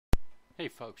Hey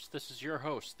folks, this is your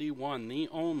host, the one, the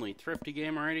only Thrifty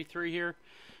Gamer 83 here.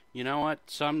 You know what?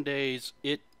 Some days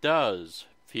it does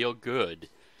feel good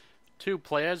to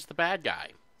play as the bad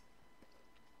guy.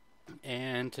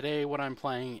 And today what I'm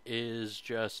playing is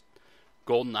just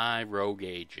GoldenEye Rogue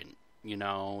Agent. You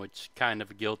know, it's kind of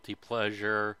a guilty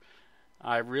pleasure.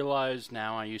 I realize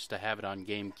now I used to have it on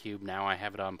GameCube, now I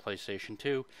have it on PlayStation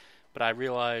 2. But I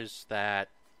realize that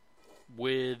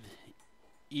with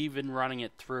even running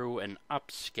it through an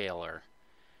upscaler,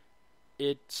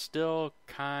 it still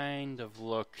kind of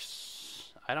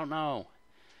looks, I don't know,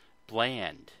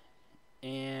 bland.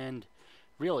 And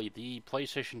really, the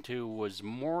PlayStation 2 was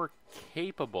more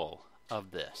capable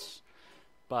of this.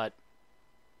 But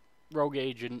Rogue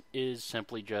Agent is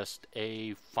simply just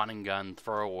a fun and gun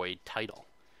throwaway title.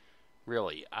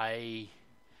 Really, I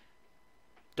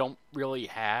don't really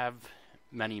have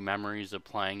many memories of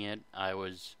playing it. I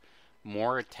was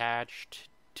more attached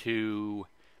to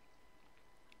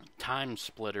Time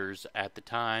Splitters at the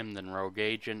time than Rogue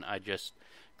Agent. I just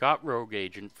got Rogue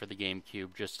Agent for the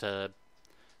GameCube just to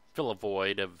fill a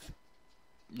void of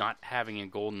not having a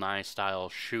GoldenEye style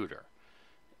shooter.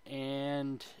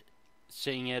 And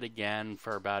seeing it again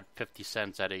for about 50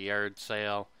 cents at a yard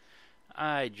sale,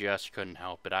 I just couldn't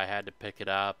help it. I had to pick it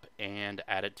up and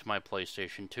add it to my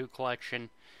PlayStation 2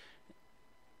 collection.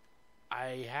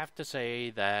 I have to say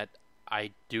that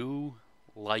I do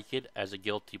like it as a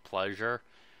guilty pleasure.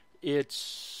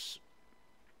 It's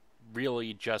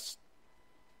really just,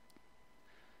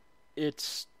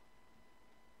 it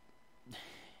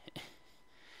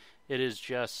is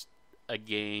just a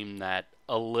game that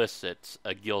elicits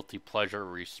a guilty pleasure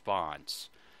response.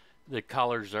 The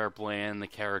colors are bland, the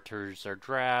characters are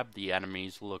drab, the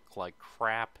enemies look like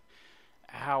crap.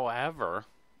 However,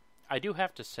 I do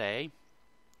have to say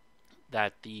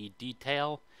that the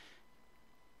detail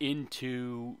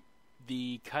into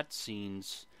the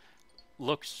cutscenes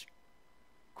looks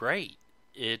great.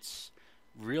 It's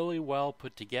really well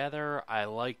put together. I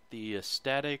like the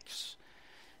aesthetics.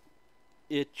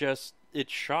 It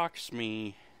shocks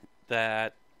me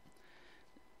that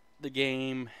the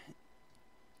game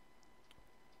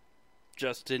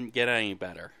just didn't get any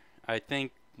better. I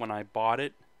think when I bought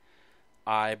it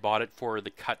for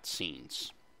the cutscenes.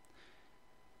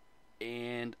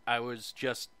 And I was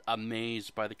just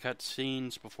amazed by the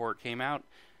cutscenes before it came out.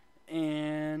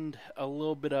 And a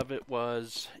little bit of it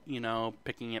was,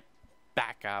 picking it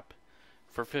back up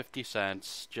for 50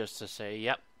 cents just to say,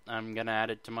 yep, I'm going to add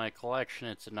it to my collection.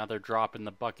 It's another drop in the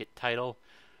bucket title.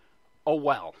 Oh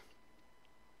well.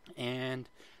 And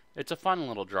it's a fun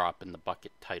little drop in the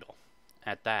bucket title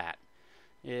at that.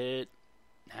 It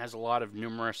has a lot of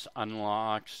numerous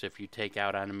unlocks if you take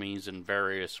out enemies in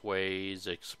various ways,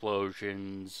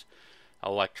 explosions,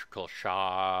 electrical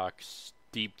shocks,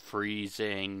 deep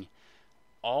freezing,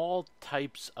 all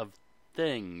types of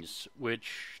things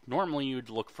which normally you'd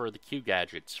look for the Q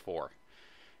gadgets for.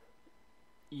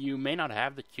 You may not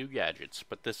have the Q gadgets,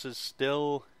 but this is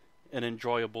still an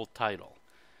enjoyable title.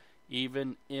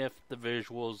 Even if the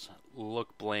visuals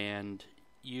look bland,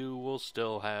 you will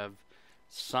still have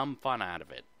some fun out of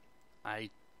it. I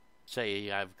say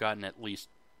I've gotten at least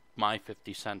my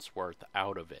 50 cents worth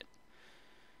out of it.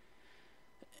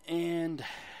 And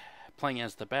playing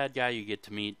as the bad guy, you get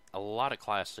to meet a lot of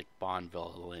classic Bond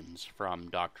villains, from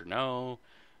Dr. No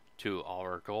to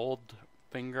Oliver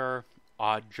Goldfinger,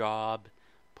 Oddjob,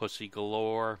 Pussy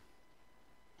Galore,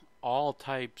 all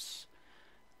types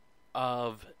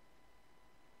of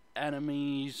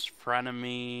enemies,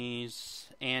 frenemies,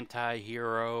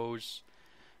 anti-heroes.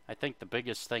 I think the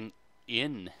biggest thing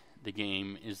in the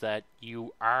game is that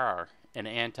you are an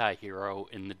anti-hero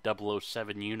in the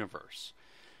 007 universe.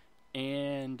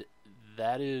 And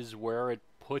that is where it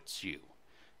puts you.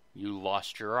 You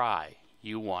lost your eye.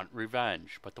 You want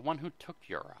revenge. But the one who took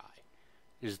your eye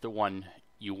is the one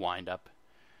you wind up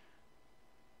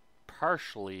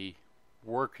partially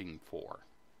working for.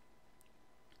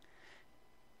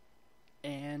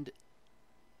 And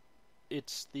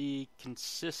it's the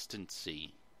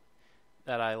consistency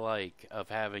that I like of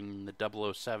having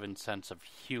the 007 sense of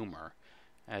humor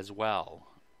as well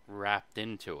wrapped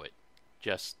into it.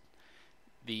 Just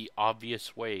the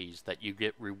obvious ways that you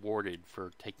get rewarded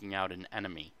for taking out an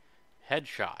enemy.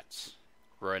 Headshots,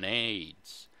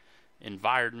 grenades,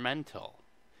 environmental.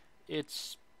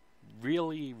 It's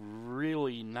really,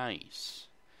 really nice.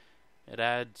 It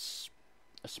adds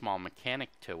a small mechanic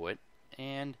to it,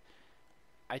 and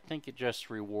I think it just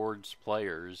rewards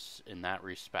players in that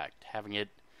respect. Having it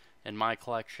in my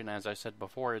collection, as I said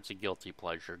before, it's a guilty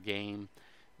pleasure game.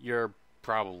 You're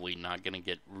probably not going to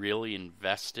get really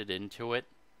invested into it.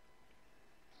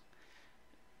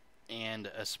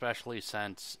 and especially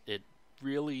since it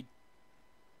really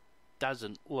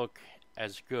doesn't look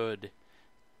as good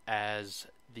as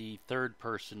the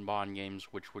third-person Bond games,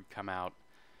 which would come out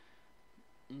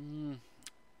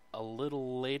a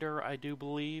little later, I do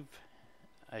believe.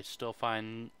 I still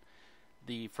find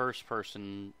the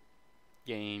first-person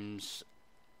games,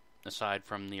 aside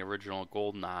from the original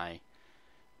GoldenEye,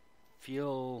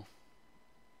 feel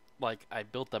like I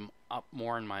built them up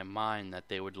more in my mind that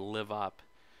they would live up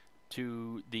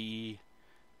to the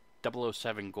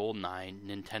 007 GoldenEye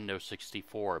Nintendo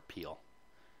 64 appeal.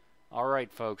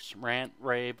 Alright, folks. Rant,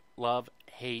 rave, love,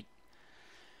 hate.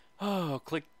 Oh,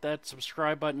 click that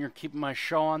subscribe button. You're keeping my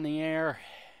show on the air.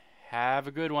 Have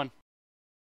a good one.